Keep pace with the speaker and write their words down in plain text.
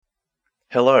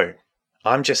Hello,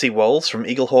 I'm Jesse Walls from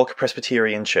Eaglehawk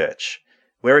Presbyterian Church.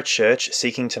 We're a church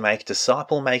seeking to make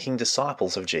disciple-making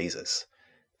disciples of Jesus.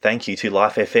 Thank you to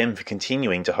Life FM for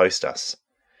continuing to host us.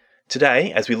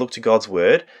 Today, as we look to God's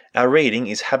Word, our reading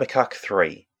is Habakkuk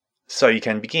 3, so you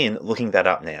can begin looking that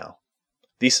up now.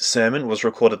 This sermon was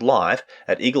recorded live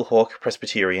at Eaglehawk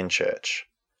Presbyterian Church.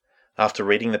 After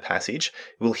reading the passage,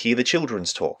 we'll hear the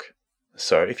children's talk.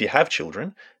 So if you have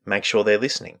children, make sure they're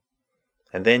listening.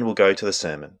 And then we'll go to the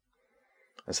sermon.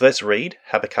 And so let's read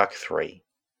Habakkuk 3.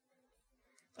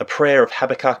 A prayer of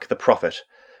Habakkuk the prophet,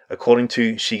 according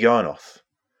to Shigionoth.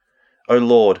 O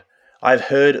Lord, I have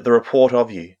heard the report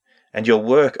of you, and your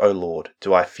work, O Lord,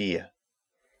 do I fear.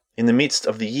 In the midst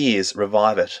of the years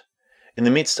revive it. In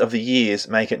the midst of the years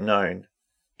make it known.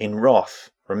 In wrath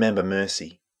remember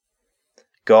mercy.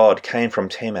 God came from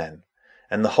Teman,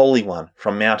 and the Holy One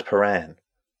from Mount Paran.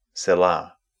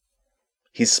 Selah.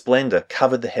 His splendour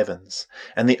covered the heavens,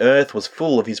 and the earth was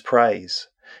full of his praise.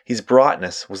 His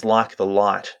brightness was like the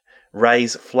light.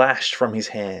 Rays flashed from his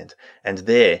hand, and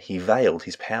there he veiled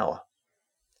his power.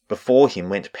 Before him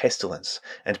went pestilence,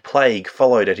 and plague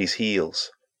followed at his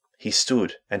heels. He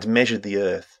stood and measured the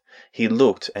earth. He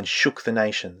looked and shook the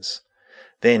nations.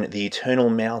 Then the eternal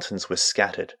mountains were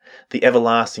scattered. The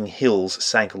everlasting hills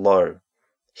sank low.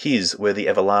 His were the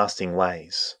everlasting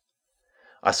ways.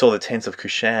 I saw the tents of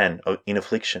Cushan in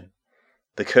affliction.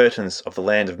 The curtains of the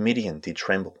land of Midian did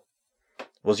tremble.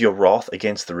 Was your wrath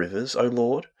against the rivers, O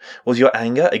Lord? Was your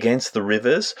anger against the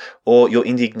rivers, or your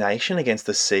indignation against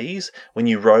the seas, when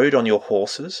you rode on your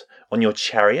horses, on your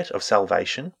chariot of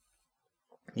salvation?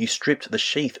 You stripped the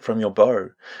sheath from your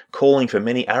bow, calling for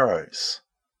many arrows.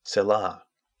 Selah.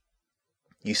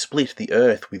 You split the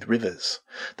earth with rivers.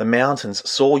 The mountains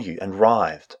saw you and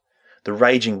writhed. The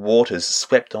raging waters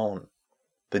swept on.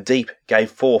 The deep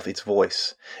gave forth its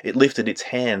voice. It lifted its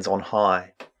hands on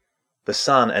high. The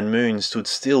sun and moon stood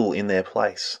still in their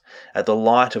place, at the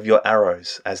light of your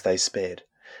arrows as they sped,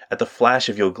 at the flash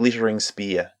of your glittering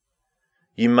spear.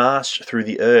 You marched through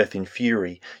the earth in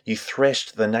fury. You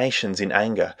threshed the nations in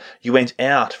anger. You went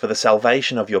out for the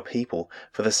salvation of your people,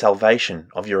 for the salvation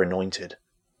of your anointed.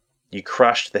 You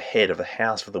crushed the head of the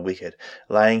house of the wicked,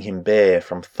 laying him bare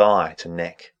from thigh to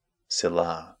neck.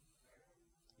 Selah.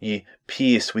 You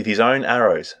pierced with his own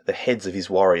arrows the heads of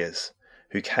his warriors,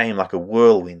 who came like a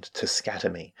whirlwind to scatter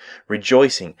me,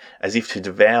 rejoicing as if to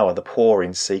devour the poor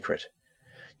in secret.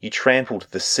 You trampled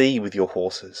the sea with your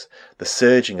horses, the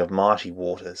surging of mighty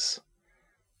waters.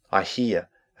 I hear,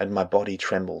 and my body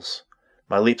trembles.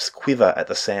 My lips quiver at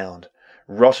the sound.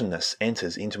 Rottenness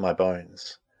enters into my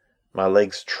bones. My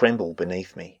legs tremble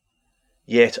beneath me.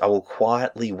 Yet I will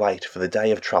quietly wait for the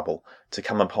day of trouble to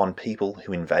come upon people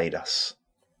who invade us.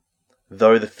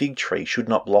 Though the fig tree should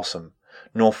not blossom,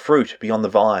 nor fruit be on the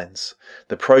vines,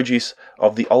 the produce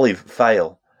of the olive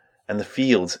fail, and the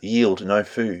fields yield no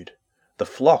food, the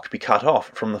flock be cut off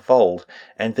from the fold,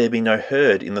 and there be no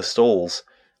herd in the stalls,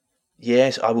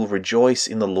 yet I will rejoice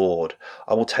in the Lord.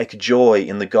 I will take joy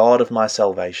in the God of my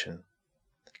salvation.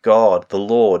 God, the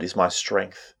Lord, is my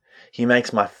strength. He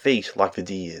makes my feet like the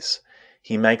deer's.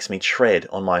 He makes me tread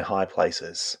on my high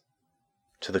places.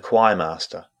 To the choir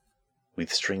master,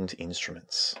 with stringed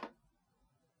instruments.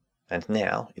 And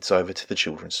now it's over to the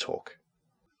children's talk.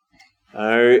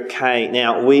 Okay,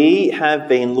 now we have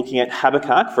been looking at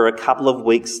Habakkuk for a couple of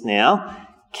weeks now.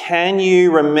 Can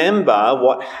you remember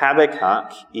what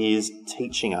Habakkuk is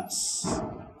teaching us?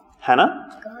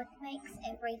 Hannah? God makes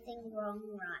everything wrong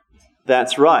right.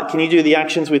 That's right. Can you do the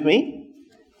actions with me?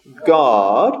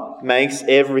 God makes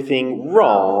everything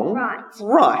wrong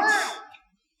right.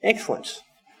 Excellent.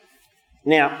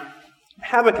 Now,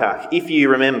 Habakkuk, if you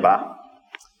remember,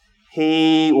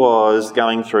 he was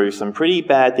going through some pretty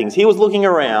bad things. He was looking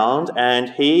around and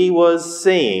he was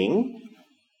seeing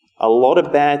a lot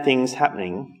of bad things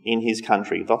happening in his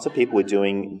country. Lots of people were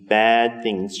doing bad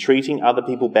things, treating other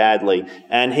people badly.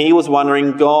 And he was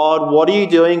wondering, God, what are you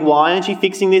doing? Why aren't you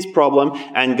fixing this problem?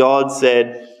 And God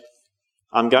said,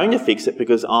 I'm going to fix it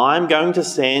because I'm going to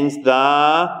send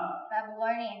the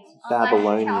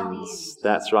Babylonians.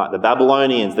 That's right, the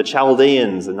Babylonians, the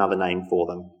Chaldeans, another name for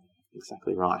them.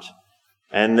 Exactly right.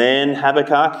 And then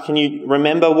Habakkuk, can you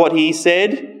remember what he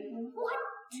said? What?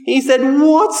 He said,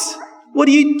 what? What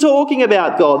are you talking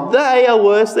about, God? They are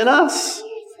worse than us.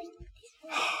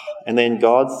 And then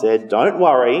God said, don't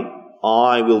worry,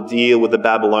 I will deal with the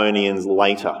Babylonians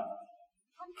later.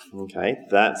 Okay,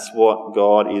 that's what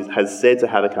God has said to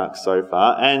Habakkuk so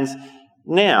far. And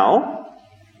now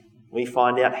we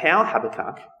find out how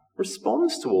Habakkuk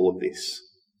responds to all of this.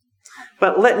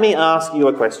 But let me ask you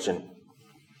a question.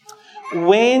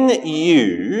 When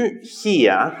you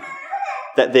hear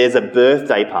that there's a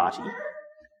birthday party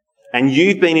and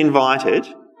you've been invited,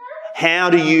 how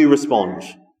do you respond?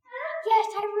 Yes,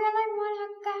 I really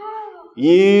want to go.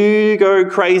 You go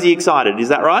crazy excited, is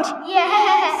that right?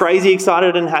 Yes. Crazy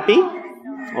excited and happy?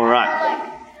 All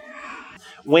right.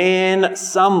 When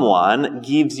someone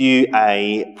gives you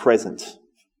a present,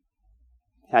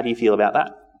 how do you feel about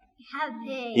that?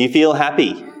 Happy. You feel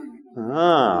happy?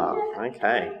 Oh,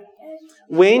 okay.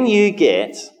 When you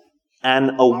get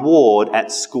an award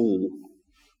at school,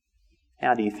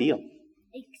 how do you feel?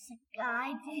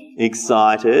 Excited.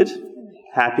 Excited?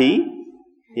 Happy?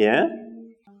 Yeah?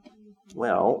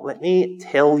 Well, let me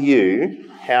tell you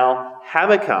how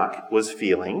Habakkuk was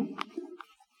feeling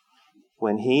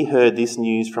when he heard this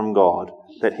news from God,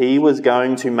 that he was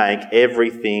going to make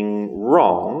everything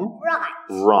wrong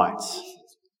right.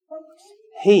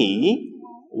 He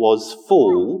was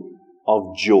full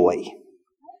of joy.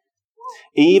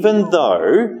 Even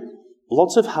though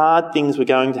lots of hard things were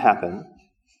going to happen,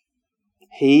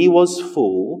 he was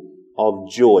full of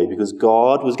joy because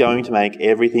God was going to make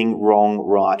everything wrong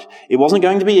right. It wasn't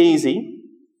going to be easy,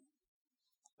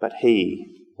 but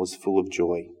he was full of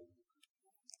joy.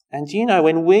 And do you know,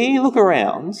 when we look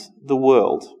around the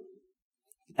world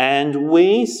and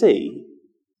we see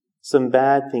some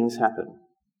bad things happen,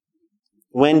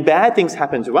 when bad things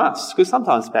happen to us, because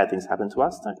sometimes bad things happen to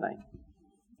us, don't they?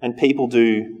 And people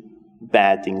do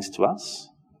bad things to us.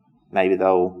 Maybe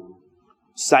they'll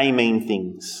say mean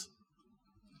things.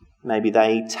 Maybe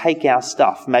they take our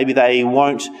stuff. Maybe they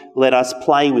won't let us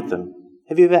play with them.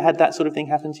 Have you ever had that sort of thing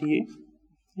happen to you?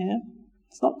 Yeah?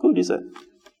 It's not good, is it?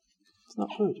 It's not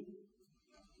good.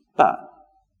 But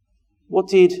what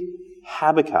did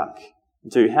Habakkuk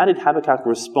do? How did Habakkuk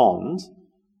respond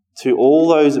to all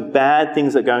those bad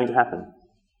things that are going to happen?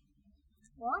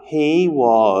 What? He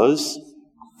was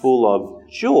full of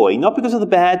joy, not because of the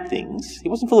bad things. He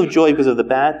wasn't full of joy because of the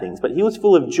bad things, but he was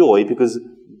full of joy because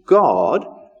God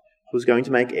was going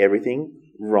to make everything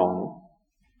wrong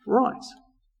right.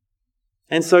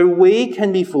 And so we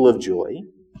can be full of joy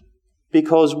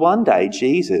because one day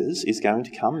Jesus is going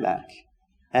to come back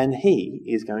and he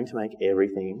is going to make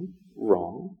everything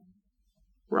wrong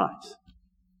right.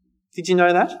 Did you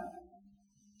know that?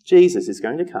 Jesus is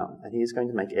going to come and he is going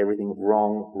to make everything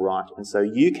wrong right. And so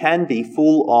you can be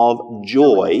full of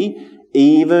joy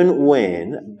even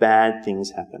when bad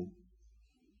things happen.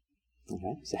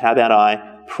 Okay, so how about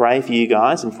I pray for you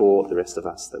guys and for the rest of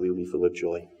us that we will be full of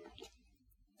joy.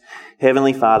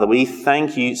 Heavenly Father, we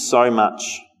thank you so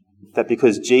much that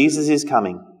because Jesus is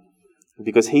coming,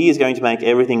 because he is going to make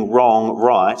everything wrong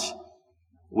right,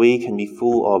 we can be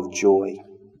full of joy.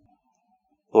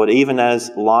 Lord, even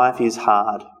as life is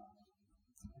hard,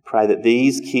 pray that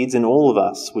these kids and all of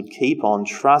us would keep on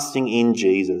trusting in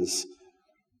Jesus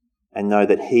and know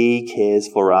that he cares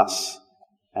for us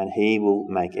and he will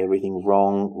make everything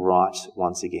wrong right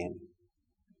once again.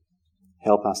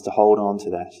 Help us to hold on to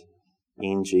that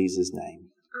in Jesus' name.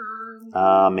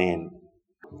 Amen.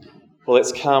 Well,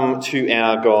 let's come to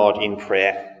our God in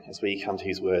prayer as we come to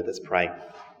his word. Let's pray.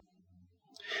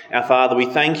 Our Father, we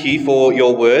thank you for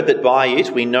your word, that by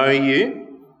it we know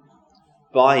you.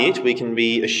 By it we can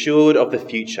be assured of the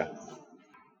future.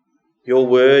 Your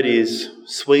word is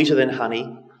sweeter than honey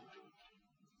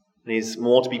and is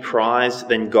more to be prized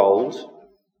than gold.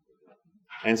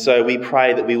 And so we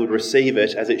pray that we would receive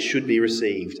it as it should be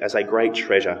received, as a great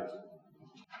treasure.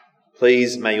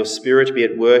 Please may your Spirit be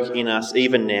at work in us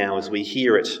even now as we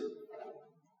hear it,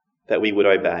 that we would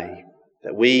obey,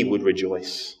 that we would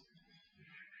rejoice.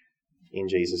 In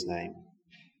Jesus' name,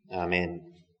 amen.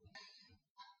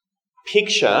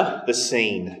 Picture the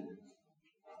scene.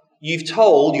 You've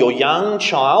told your young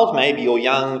child, maybe your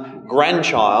young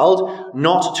grandchild,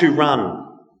 not to run.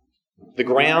 The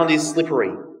ground is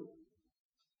slippery.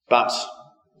 But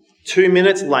 2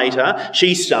 minutes later,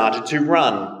 she started to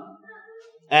run.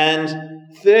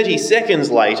 And 30 seconds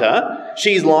later,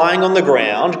 she's lying on the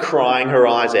ground crying her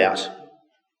eyes out.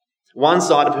 One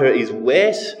side of her is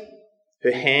wet,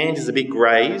 her hand is a bit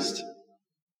grazed.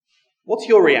 What's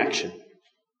your reaction?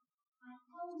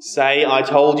 Say, I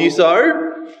told you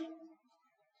so?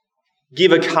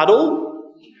 Give a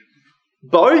cuddle?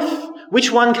 Both?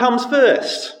 Which one comes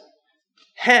first?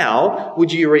 How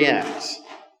would you react?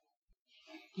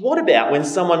 What about when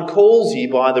someone calls you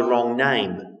by the wrong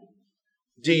name?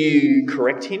 Do you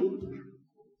correct him?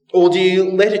 Or do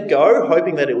you let it go,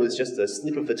 hoping that it was just a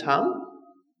slip of the tongue?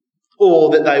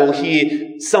 Or that they will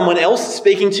hear someone else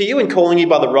speaking to you and calling you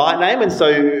by the right name and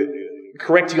so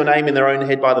correct your name in their own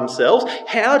head by themselves?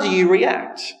 How do you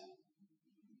react?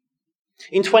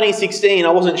 In 2016,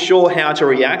 I wasn't sure how to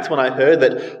react when I heard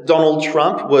that Donald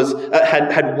Trump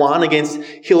had won against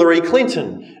Hillary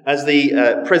Clinton as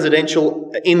the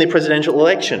presidential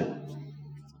election.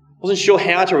 I wasn't sure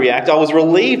how to react. I was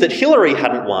relieved that Hillary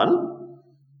hadn't won.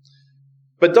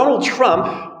 But Donald Trump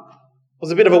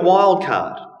was a bit of a wild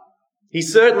card. He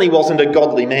certainly wasn't a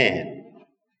godly man.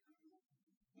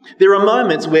 There are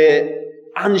moments where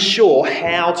unsure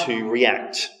how to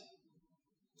react.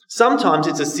 Sometimes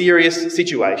it's a serious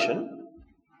situation,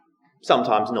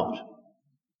 sometimes not.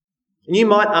 And you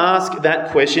might ask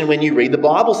that question when you read the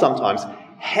Bible sometimes.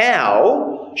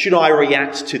 How should I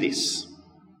react to this?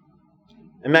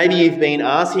 And maybe you've been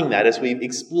asking that as we've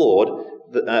explored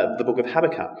the book of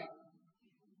Habakkuk.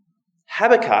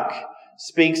 Habakkuk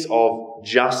speaks of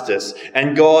justice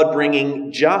and God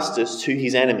bringing justice to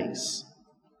his enemies.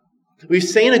 We've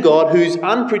seen a God who's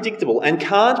unpredictable and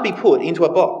can't be put into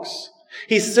a box.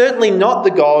 He's certainly not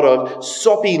the God of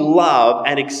soppy love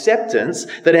and acceptance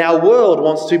that our world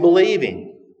wants to believe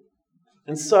in.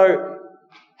 And so,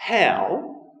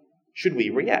 how should we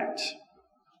react?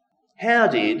 How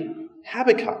did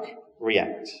Habakkuk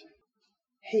react?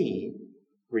 He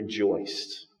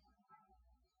rejoiced.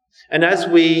 And as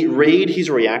we read his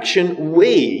reaction,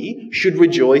 we should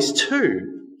rejoice too.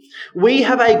 We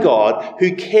have a God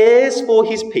who cares for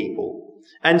his people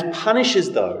and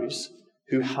punishes those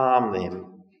who harm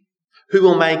them, who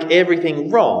will make everything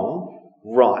wrong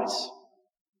right.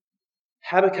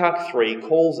 Habakkuk 3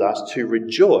 calls us to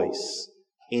rejoice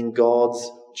in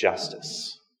God's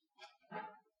justice.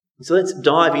 So let's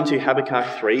dive into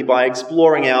Habakkuk 3 by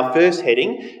exploring our first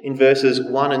heading in verses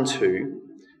 1 and 2,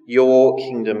 Your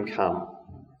Kingdom Come.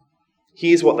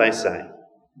 Here's what they say.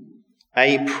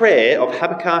 A prayer of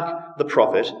Habakkuk the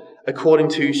prophet according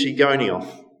to Shigionioth.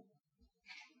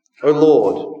 O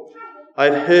Lord, I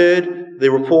have heard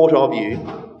the report of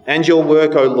you, and your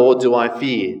work, O Lord, do I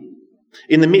fear.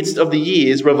 In the midst of the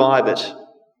years, revive it.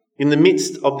 In the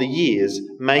midst of the years,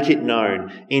 make it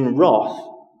known. In wrath,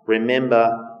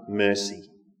 remember mercy.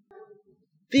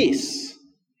 This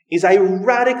is a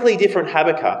radically different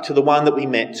Habakkuk to the one that we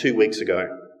met 2 weeks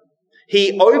ago.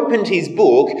 He opened his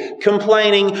book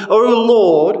complaining, O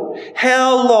Lord,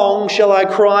 how long shall I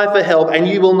cry for help and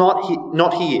you will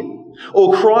not hear?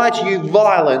 Or cry to you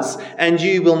violence and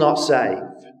you will not save?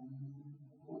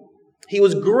 He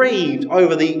was grieved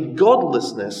over the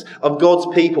godlessness of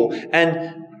God's people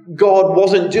and God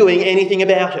wasn't doing anything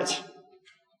about it.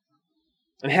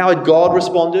 And how had God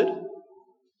responded?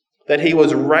 That he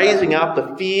was raising up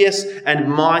the fierce and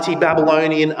mighty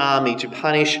Babylonian army to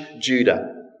punish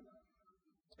Judah.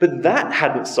 But that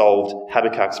hadn't solved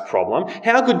Habakkuk's problem.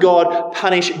 How could God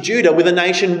punish Judah with a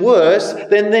nation worse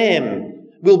than them?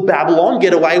 Will Babylon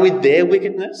get away with their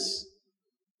wickedness?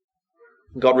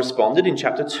 God responded in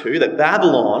chapter 2 that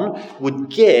Babylon would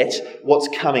get what's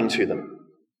coming to them.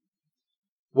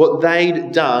 What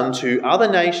they'd done to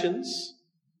other nations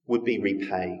would be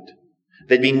repaid.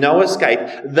 There'd be no escape.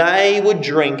 They would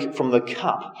drink from the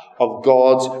cup of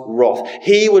God's wrath.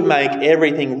 He would make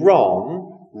everything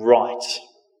wrong right.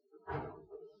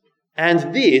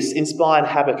 And this inspired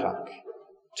Habakkuk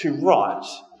to write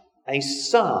a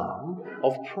psalm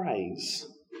of praise.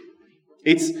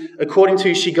 It's, according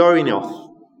to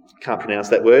Shigionioth, can't pronounce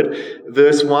that word,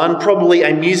 verse 1, probably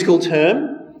a musical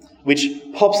term which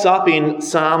pops up in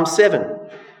Psalm 7.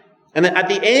 And then at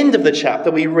the end of the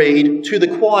chapter we read, to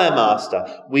the choir master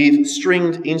with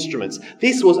stringed instruments.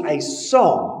 This was a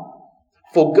song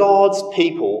for God's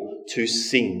people to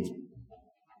sing.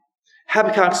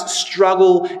 Habakkuk's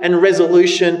struggle and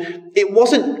resolution, it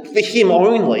wasn't for him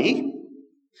only.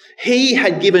 He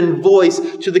had given voice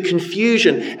to the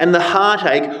confusion and the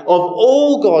heartache of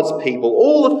all God's people,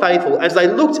 all the faithful, as they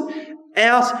looked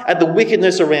out at the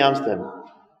wickedness around them.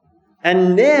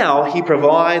 And now he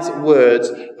provides words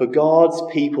for God's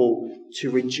people to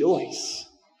rejoice.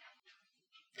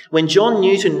 When John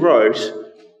Newton wrote,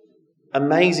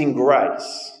 Amazing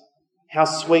Grace, how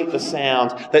sweet the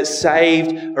sound that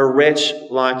saved a wretch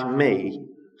like me.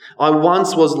 I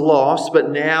once was lost, but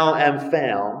now am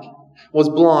found. Was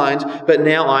blind, but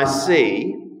now I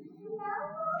see.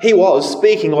 He was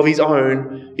speaking of his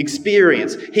own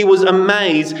experience. He was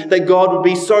amazed that God would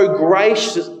be so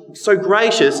gracious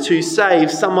to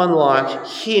save someone like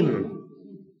him.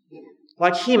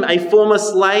 Like him, a former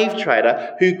slave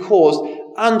trader who caused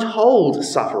untold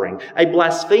suffering, a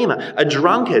blasphemer, a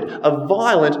drunkard, a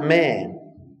violent man.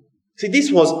 See,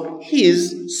 this was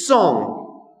his song.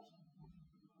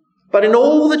 But in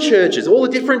all the churches, all the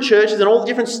different churches and all the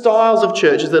different styles of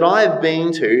churches that I have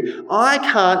been to, I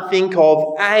can't think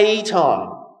of a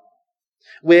time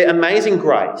where Amazing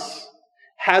Grace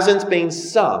hasn't been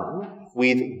sung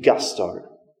with gusto.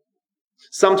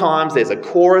 Sometimes there's a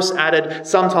chorus added,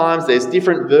 sometimes there's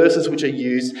different verses which are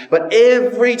used, but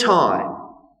every time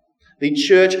the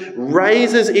church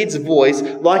raises its voice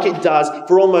like it does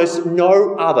for almost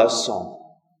no other song.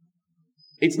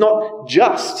 It's not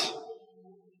just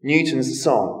Newton's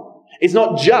song. It's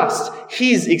not just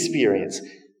his experience.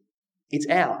 It's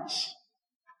ours.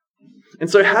 And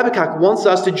so Habakkuk wants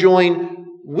us to join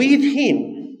with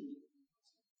him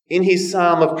in his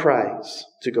psalm of praise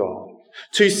to God,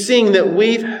 to sing that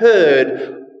we've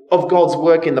heard of God's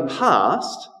work in the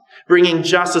past, bringing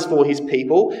justice for his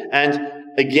people and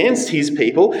against his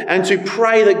people, and to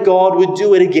pray that God would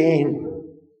do it again.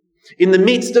 In the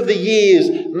midst of the years,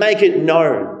 make it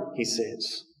known, he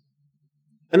says.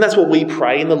 And that's what we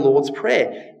pray in the Lord's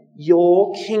Prayer.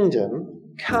 Your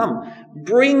kingdom come.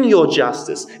 Bring your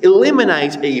justice.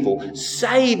 Eliminate evil.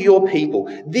 Save your people.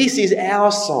 This is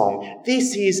our song.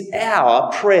 This is our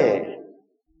prayer.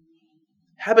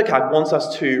 Habakkuk wants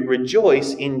us to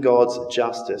rejoice in God's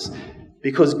justice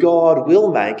because God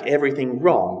will make everything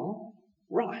wrong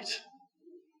right.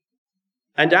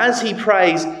 And as he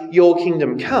prays, your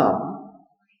kingdom come,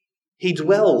 he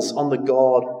dwells on the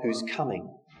God who's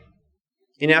coming.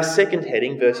 In our second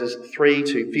heading, verses 3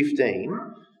 to 15,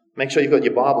 make sure you've got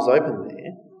your Bibles open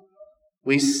there,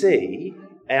 we see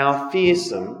our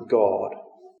fearsome God.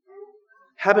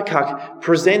 Habakkuk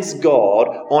presents God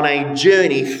on a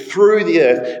journey through the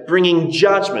earth, bringing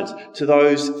judgment to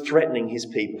those threatening his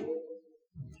people.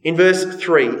 In verse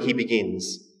 3, he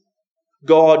begins,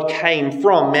 God came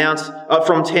from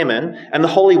Teman, and the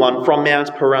Holy One from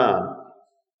Mount Paran.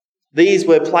 These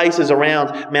were places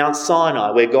around Mount Sinai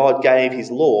where God gave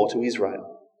his law to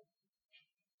Israel.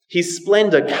 His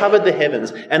splendour covered the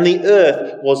heavens, and the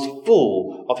earth was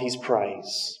full of his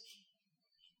praise.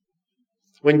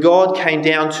 When God came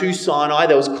down to Sinai,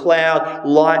 there was cloud,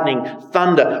 lightning,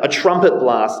 thunder, a trumpet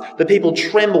blast. The people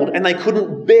trembled and they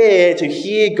couldn't bear to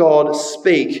hear God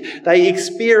speak. They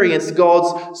experienced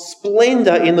God's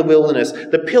splendour in the wilderness,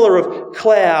 the pillar of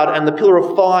cloud and the pillar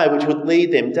of fire which would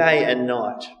lead them day and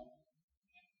night.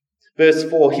 Verse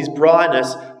 4, his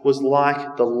brightness was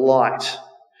like the light.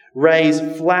 Rays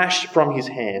flashed from his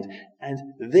hand, and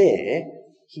there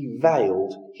he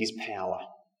veiled his power.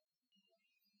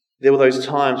 There were those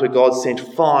times where God sent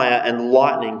fire and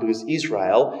lightning because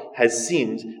Israel has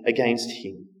sinned against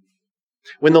him.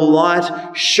 When the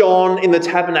light shone in the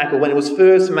tabernacle when it was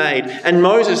first made and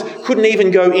Moses couldn't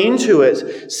even go into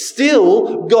it,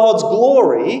 still God's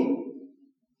glory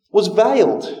was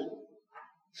veiled.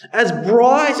 As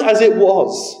bright as it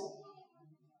was,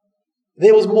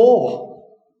 there was more.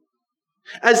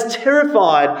 As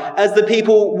terrified as the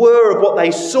people were of what they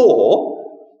saw,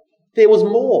 there was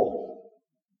more.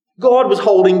 God was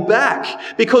holding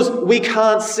back because we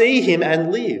can't see him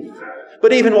and live.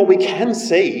 But even what we can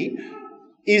see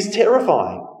is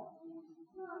terrifying.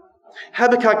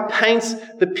 Habakkuk paints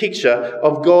the picture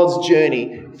of God's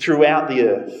journey throughout the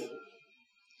earth.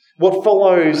 What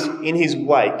follows in his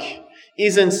wake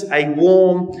isn't a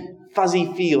warm,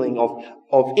 fuzzy feeling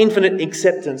of infinite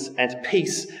acceptance and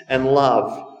peace and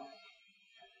love.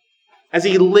 As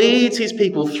he leads his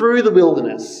people through the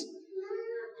wilderness,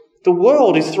 the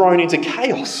world is thrown into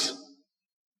chaos.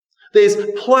 There's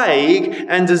plague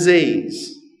and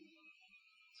disease.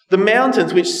 The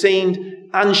mountains which seemed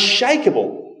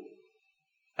unshakable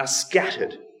are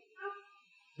scattered.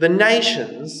 The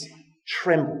nations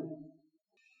tremble.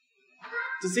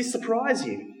 Does this surprise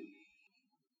you?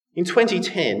 In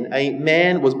 2010, a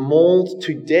man was mauled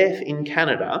to death in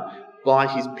Canada by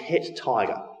his pet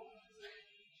tiger.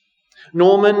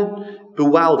 Norman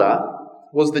Buwalda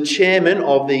was the chairman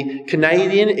of the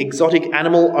Canadian Exotic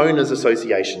Animal Owners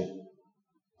Association.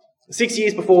 6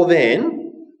 years before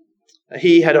then,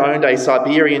 he had owned a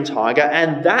Siberian tiger,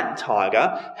 and that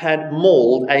tiger had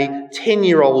mauled a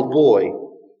 10-year-old boy.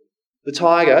 The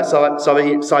tiger,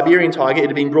 Siberian tiger, it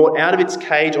had been brought out of its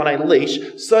cage on a leash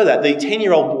so that the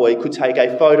 10-year-old boy could take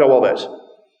a photo of it.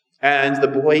 And the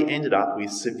boy ended up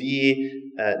with severe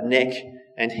neck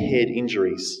and head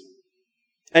injuries.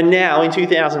 And now, in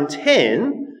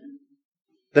 2010,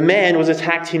 the man was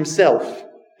attacked himself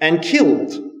and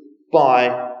killed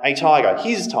by a tiger,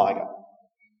 his tiger.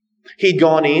 He'd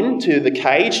gone into the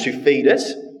cage to feed it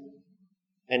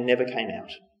and never came out.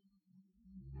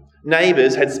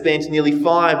 Neighbours had spent nearly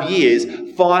 5 years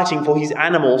fighting for his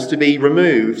animals to be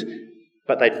removed,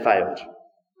 but they'd failed.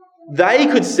 They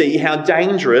could see how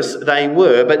dangerous they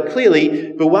were, but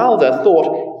clearly Buwalda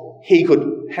thought he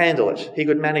could handle it, he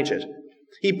could manage it.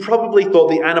 He probably thought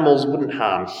the animals wouldn't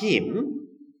harm him.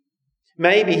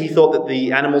 Maybe he thought that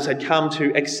the animals had come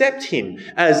to accept him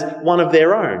as one of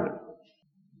their own.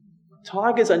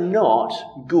 Tigers are not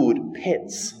good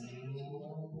pets.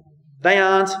 They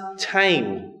aren't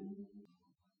tame.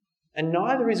 And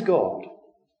neither is God.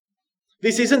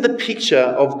 This isn't the picture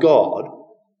of God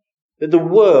that the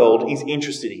world is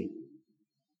interested in.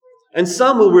 And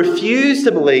some will refuse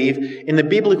to believe in the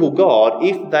biblical God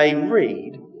if they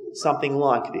read something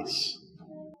like this.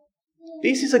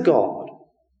 This is a God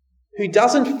who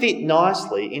doesn't fit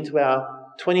nicely into our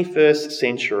 21st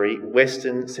century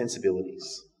Western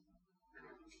sensibilities.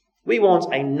 We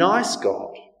want a nice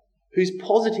God who's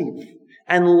positive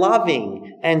and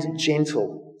loving and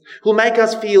gentle, who'll make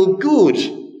us feel good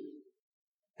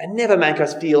and never make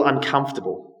us feel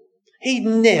uncomfortable. He'd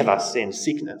never send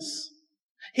sickness.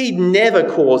 He'd never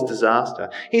cause disaster.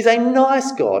 He's a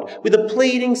nice God with a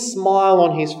pleading smile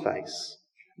on his face,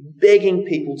 begging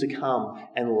people to come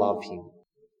and love him.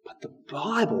 But the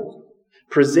Bible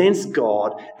presents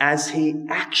God as he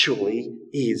actually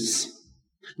is.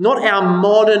 Not our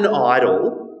modern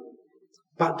idol,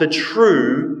 but the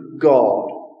true God.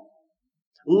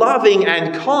 Loving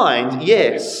and kind,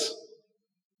 yes.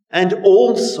 And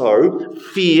also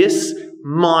fierce,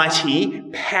 mighty,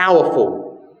 powerful.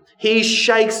 He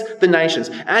shakes the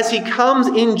nations. As he comes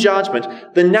in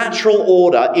judgment, the natural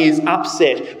order is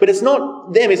upset. But it's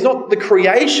not them, it's not the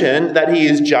creation that he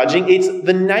is judging, it's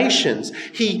the nations.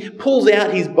 He pulls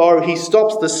out his bow, he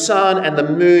stops the sun and the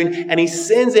moon, and he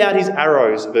sends out his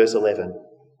arrows, verse 11.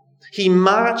 He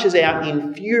marches out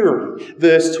in fury,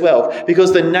 verse 12,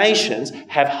 because the nations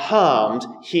have harmed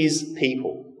his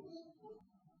people.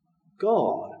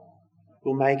 God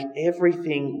will make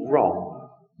everything wrong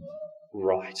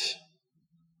right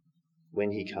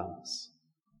when he comes.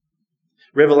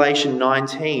 Revelation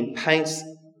 19 paints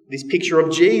this picture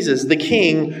of Jesus, the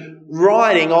King,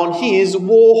 riding on his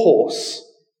war horse.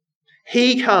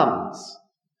 He comes,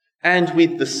 and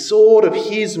with the sword of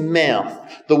his mouth,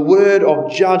 the word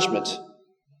of judgment,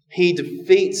 he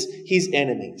defeats his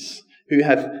enemies who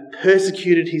have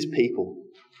persecuted his people,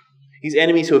 his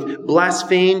enemies who have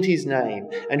blasphemed his name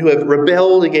and who have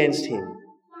rebelled against him,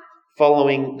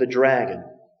 following the dragon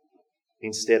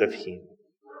instead of him.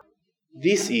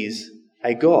 This is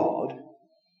a God,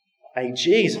 a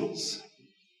Jesus,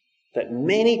 that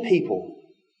many people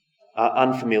are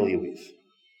unfamiliar with.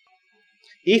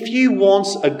 If you want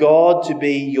a God to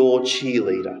be your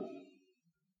cheerleader,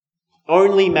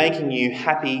 only making you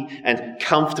happy and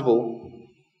comfortable,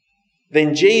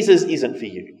 then Jesus isn't for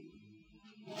you.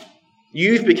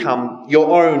 You've become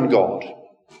your own God,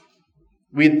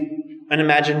 with an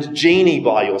imagined genie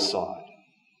by your side.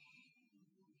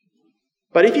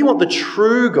 But if you want the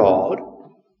true God,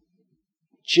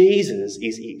 Jesus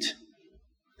is it.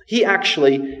 He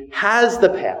actually has the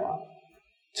power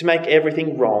to make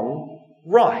everything wrong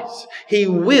right. He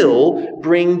will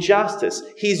bring justice.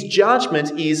 His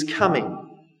judgment is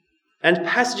coming. And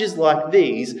passages like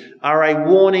these are a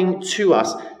warning to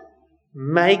us.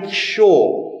 Make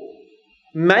sure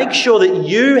that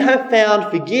you have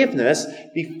found forgiveness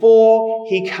before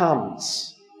he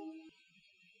comes.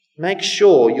 Make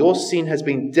sure your sin has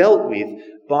been dealt with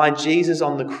by Jesus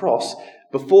on the cross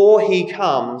before he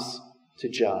comes to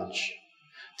judge.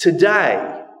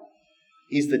 Today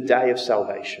is the day of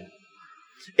salvation.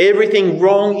 Everything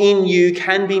wrong in you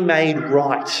can be made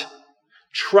right.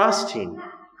 Trust him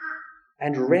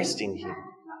and rest in him.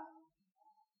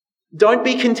 Don't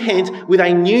be content with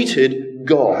a neutered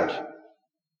God.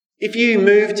 If you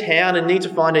move town and need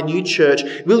to find a new church,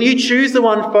 will you choose the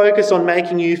one focused on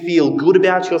making you feel good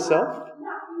about yourself?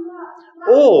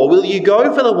 Or will you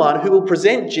go for the one who will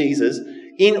present Jesus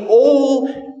in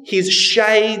all his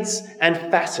shades and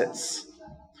facets,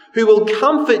 who will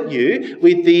comfort you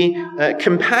with the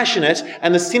compassionate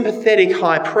and the sympathetic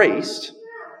high priest,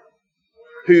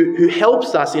 who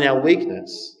helps us in our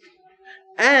weakness,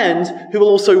 and who will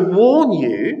also warn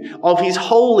you of his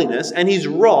holiness and his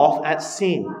wrath at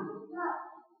sin?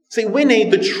 See, we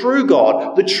need the true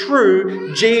God, the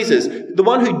true Jesus, the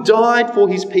one who died for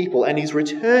his people and is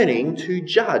returning to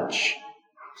judge.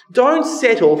 Don't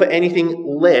settle for anything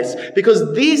less,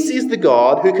 because this is the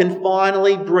God who can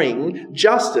finally bring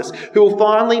justice, who will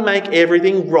finally make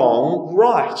everything wrong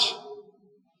right.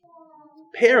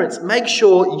 Parents, make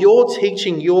sure you're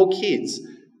teaching your kids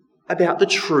about the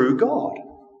true God.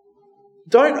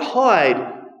 Don't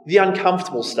hide the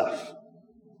uncomfortable stuff.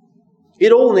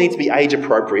 It all needs to be age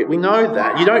appropriate. We know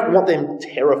that. You don't want them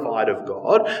terrified of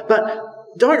God,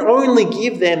 but don't only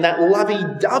give them that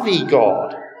lovey-dovey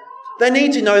God. They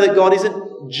need to know that God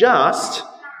isn't just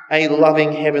a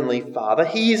loving Heavenly Father.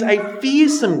 He is a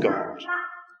fearsome God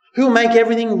Who will make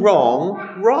everything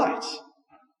wrong right?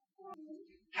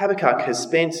 Habakkuk has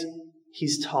spent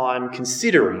his time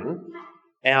considering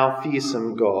our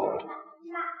fearsome God.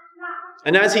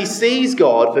 And as he sees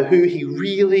God for who he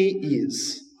really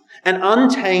is, an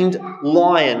untamed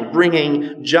lion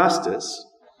bringing justice,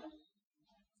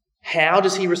 how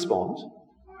does he respond?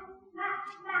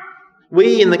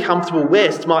 We in the comfortable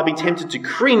West might be tempted to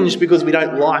cringe because we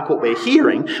don't like what we're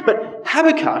hearing, but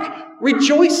Habakkuk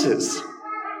rejoices.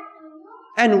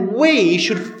 And we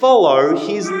should follow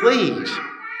his lead.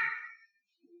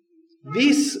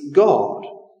 This God,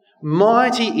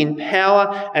 mighty in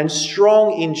power and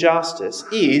strong in justice,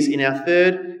 is, in our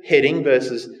third heading,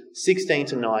 verses 16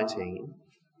 to 19,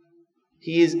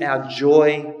 he is our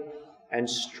joy and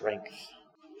strength.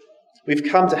 We've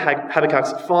come to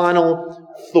Habakkuk's final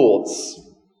thoughts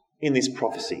in this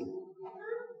prophecy.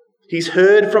 He's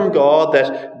heard from God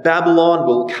that Babylon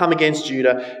will come against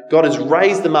Judah. God has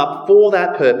raised them up for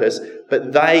that purpose,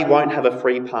 but they won't have a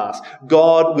free pass.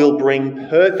 God will bring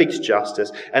perfect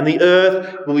justice, and the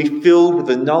earth will be filled with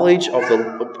the knowledge of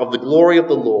the glory of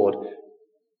the Lord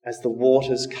as the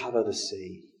waters cover the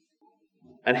sea.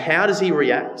 And how does he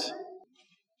react?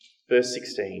 Verse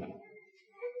 16.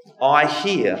 I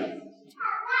hear,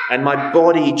 and my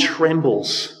body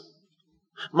trembles.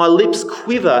 My lips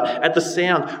quiver at the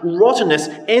sound. Rottenness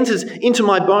enters into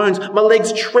my bones. My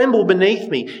legs tremble beneath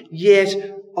me. Yet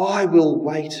I will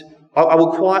wait. I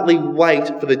will quietly wait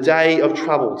for the day of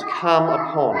trouble to come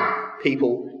upon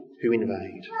people who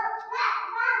invade.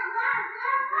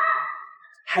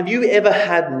 Have you ever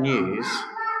had news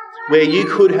where you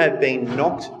could have been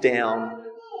knocked down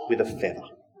with a feather?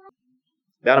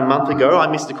 About a month ago, I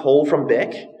missed a call from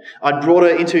Beck. I'd brought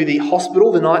her into the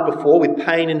hospital the night before with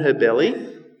pain in her belly.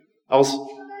 I was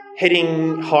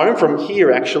heading home from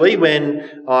here, actually,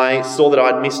 when I saw that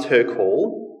I'd missed her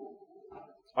call.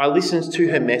 I listened to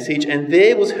her message, and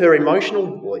there was her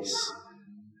emotional voice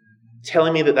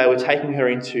telling me that they were taking her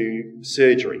into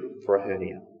surgery for a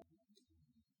hernia.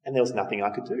 And there was nothing I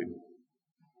could do.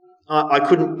 I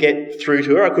couldn't get through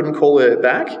to her. I couldn't call her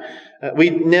back.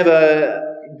 We'd never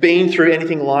been through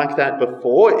anything like that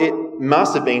before. It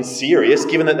must have been serious,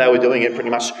 given that they were doing it pretty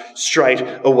much straight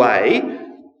away.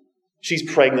 She's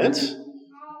pregnant,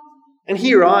 and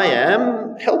here I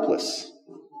am, helpless.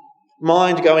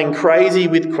 Mind going crazy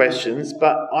with questions,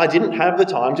 but I didn't have the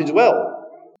time to dwell.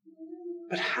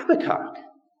 But Habakkuk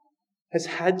has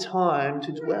had time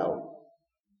to dwell.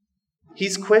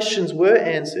 His questions were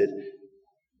answered,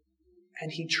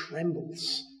 and he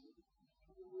trembles.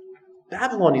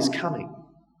 Babylon is coming.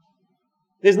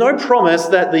 There's no promise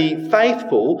that the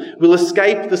faithful will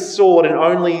escape the sword and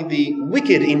only the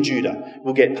wicked in Judah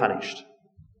will get punished.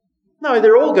 No,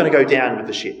 they're all going to go down with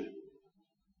the ship.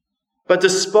 But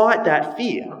despite that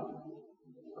fear,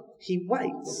 he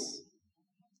waits.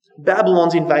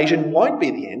 Babylon's invasion won't be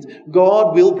the end.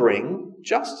 God will bring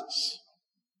justice.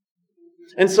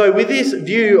 And so with this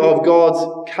view of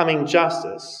God's coming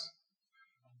justice,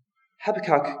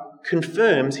 Habakkuk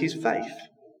confirms his faith.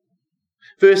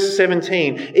 Verse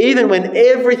 17, even when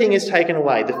everything is taken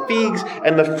away, the figs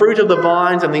and the fruit of the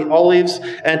vines and the olives,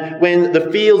 and when the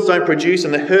fields don't produce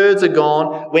and the herds are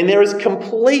gone, when there is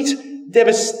complete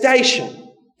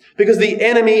devastation because the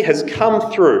enemy has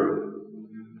come through.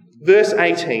 Verse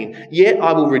 18, yet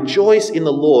I will rejoice in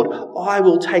the Lord. I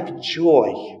will take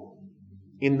joy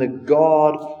in the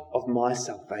God of my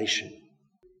salvation.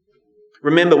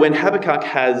 Remember, when Habakkuk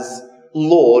has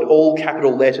Lord, all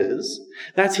capital letters,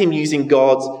 that's him using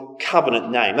God's covenant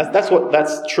name.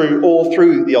 That's true all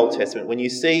through the Old Testament. When you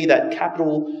see that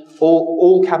capital,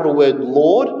 all capital word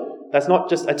Lord, that's not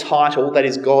just a title, that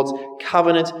is God's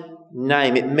covenant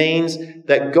name. It means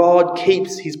that God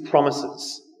keeps his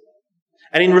promises.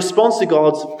 And in response to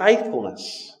God's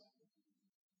faithfulness,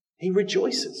 he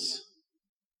rejoices.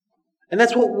 And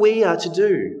that's what we are to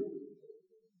do.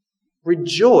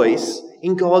 Rejoice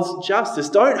in God's justice.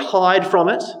 Don't hide from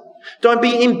it. Don't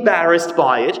be embarrassed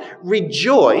by it.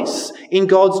 Rejoice in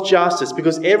God's justice,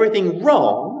 because everything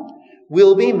wrong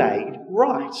will be made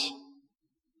right.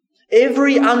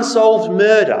 Every unsolved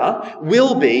murder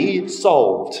will be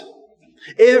solved.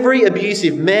 Every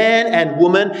abusive man and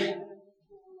woman,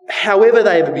 however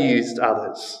they have abused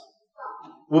others,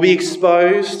 will be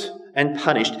exposed and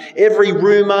punished. Every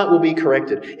rumour will be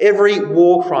corrected. Every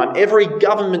war crime, every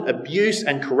government abuse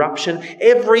and corruption,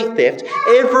 every theft,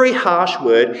 every harsh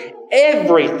word,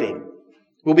 everything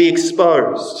will be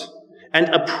exposed, and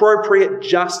appropriate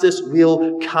justice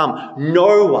will come.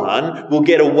 No one will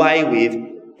get away with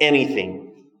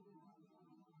anything.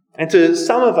 And to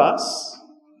some of us,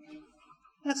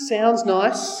 that sounds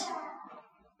nice,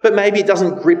 but maybe it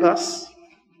doesn't grip us.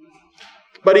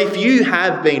 But if you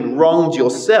have been wronged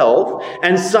yourself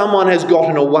and someone has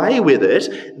gotten away with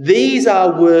it, these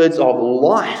are words of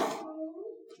life,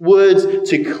 words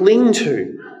to cling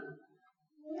to.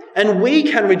 And we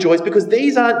can rejoice because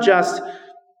these aren't just,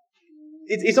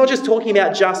 it's not just talking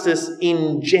about justice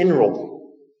in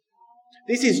general.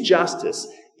 This is justice,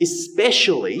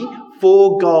 especially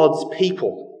for God's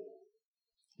people.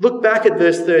 Look back at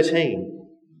verse 13.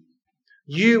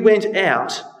 You went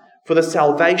out for the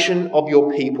salvation of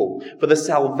your people, for the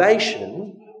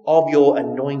salvation of your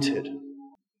anointed.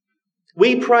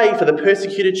 We pray for the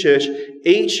persecuted church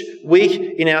each week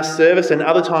in our service and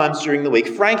other times during the week.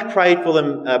 Frank prayed for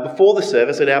them before the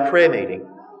service at our prayer meeting.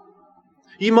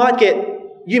 You might get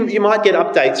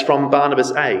updates from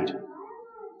Barnabas Aid.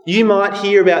 You might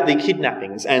hear about the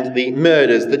kidnappings and the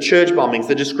murders, the church bombings,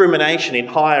 the discrimination in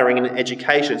hiring and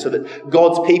education so that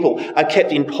God's people are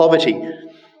kept in poverty.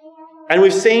 And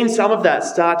we've seen some of that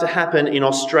start to happen in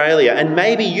Australia, and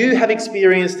maybe you have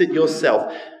experienced it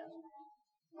yourself.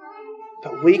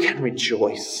 But we can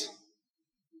rejoice.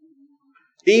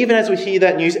 Even as we hear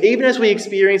that news, even as we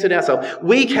experience it ourselves,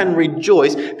 we can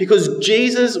rejoice because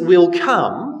Jesus will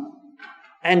come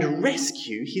and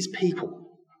rescue his people.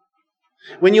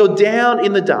 When you're down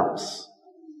in the dumps,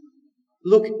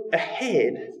 look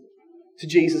ahead to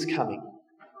Jesus coming.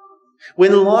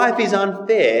 When life is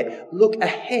unfair, look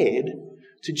ahead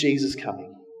to Jesus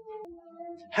coming.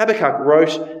 Habakkuk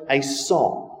wrote a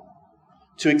song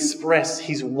to express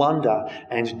his wonder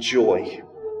and joy.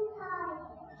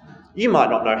 You might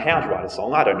not know how to write a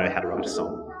song. I don't know how to write a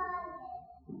song.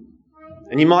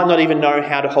 And you might not even know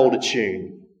how to hold a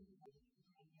tune.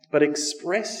 But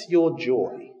express your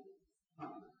joy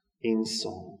in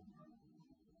song.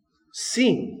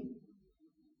 Sing.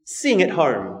 Sing at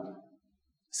home.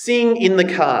 Sing in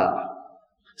the car.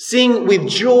 Sing with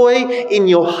joy in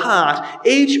your heart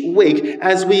each week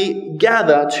as we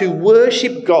gather to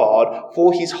worship God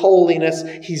for his holiness,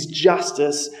 his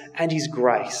justice, and his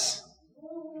grace.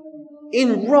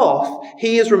 In wrath,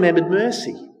 he has remembered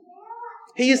mercy.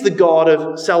 He is the God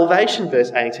of salvation,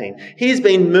 verse 18. He has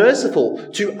been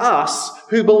merciful to us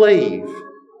who believe.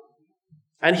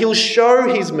 And he'll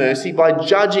show his mercy by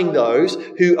judging those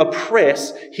who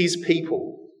oppress his people.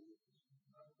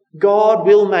 God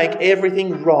will make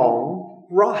everything wrong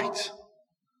right.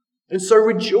 And so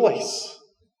rejoice.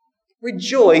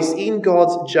 Rejoice in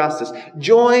God's justice.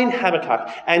 Join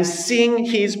Habakkuk and sing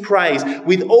his praise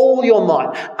with all your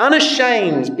might.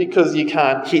 Unashamed because you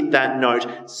can't hit that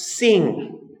note.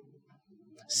 Sing.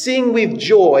 Sing with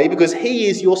joy because he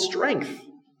is your strength.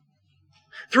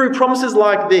 Through promises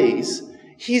like these,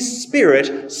 his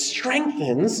Spirit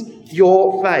strengthens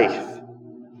your faith.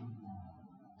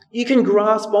 You can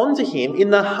grasp onto him in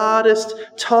the hardest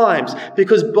times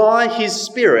because by his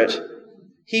Spirit,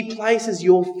 he places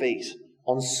your feet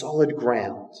on solid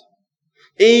ground.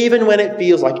 Even when it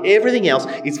feels like everything else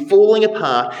is falling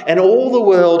apart and all the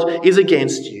world is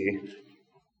against you,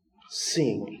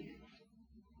 sing.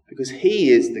 Because he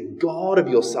is the God of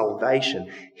your salvation.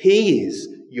 He is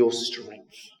your strength.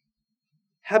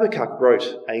 Habakkuk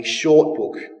wrote a short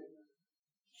book,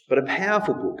 but a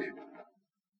powerful book,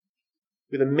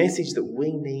 with a message that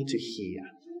we need to hear.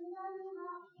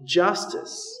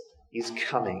 Justice is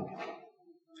coming.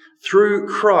 Through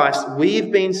Christ,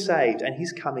 we've been saved, and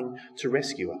he's coming to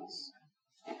rescue us.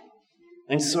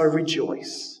 And so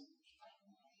rejoice.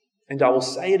 And I will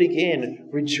say it again,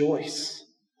 rejoice,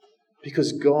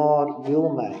 because God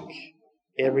will make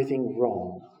everything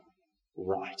wrong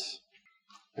right.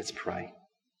 Let's pray.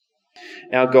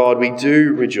 Our God, we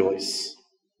do rejoice.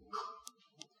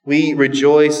 We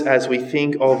rejoice as we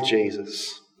think of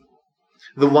Jesus,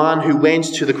 the one who went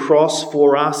to the cross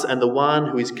for us and the one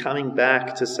who is coming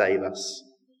back to save us.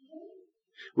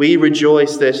 We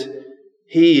rejoice that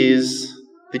he is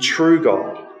the true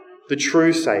God, the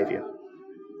true Saviour.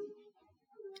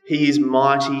 He is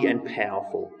mighty and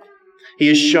powerful. He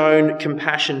has shown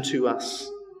compassion to us,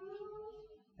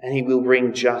 and he will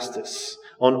bring justice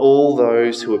on all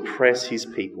those who oppress his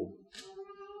people.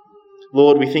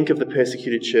 Lord, we think of the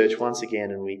persecuted church once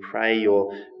again and we pray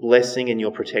your blessing and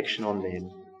your protection on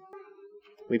them.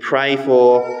 We pray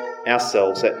for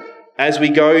ourselves that as we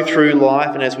go through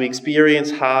life and as we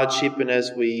experience hardship and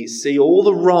as we see all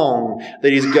the wrong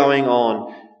that is going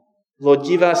on, Lord,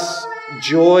 give us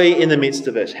joy in the midst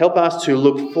of it. Help us to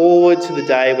look forward to the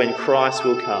day when Christ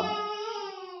will come,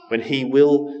 when he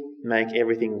will make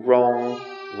everything wrong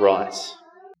right.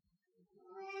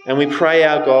 And we pray,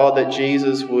 our God, that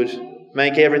Jesus would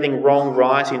make everything wrong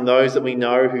right in those that we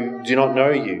know who do not know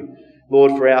you.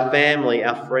 Lord, for our family,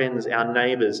 our friends, our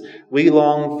neighbours, we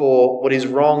long for what is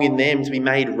wrong in them to be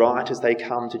made right as they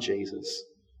come to Jesus.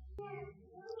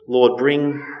 Lord,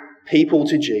 bring people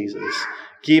to Jesus.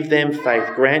 Give them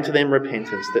faith. Grant to them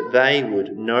repentance that they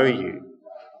would know you.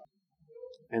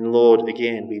 And Lord,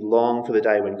 again, we long for the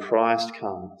day when Christ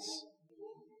comes.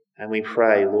 And we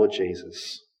pray, Lord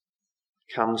Jesus,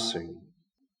 come soon.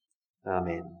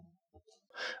 Amen.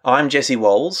 I'm Jesse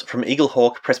Walls from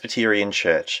Eaglehawk Presbyterian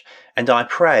Church, and I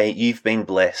pray you've been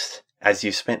blessed as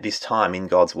you've spent this time in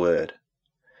God's Word.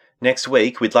 Next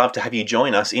week, we'd love to have you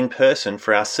join us in person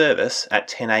for our service at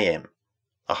 10 a.m.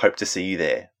 I hope to see you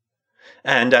there.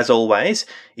 And as always,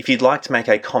 if you'd like to make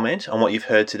a comment on what you've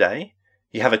heard today,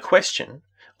 you have a question,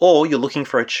 or you're looking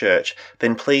for a church,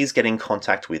 then please get in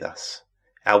contact with us.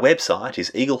 Our website is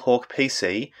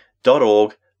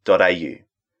eaglehawkpc.org.au.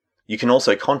 You can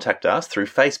also contact us through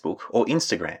Facebook or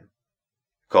Instagram.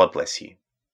 God bless you.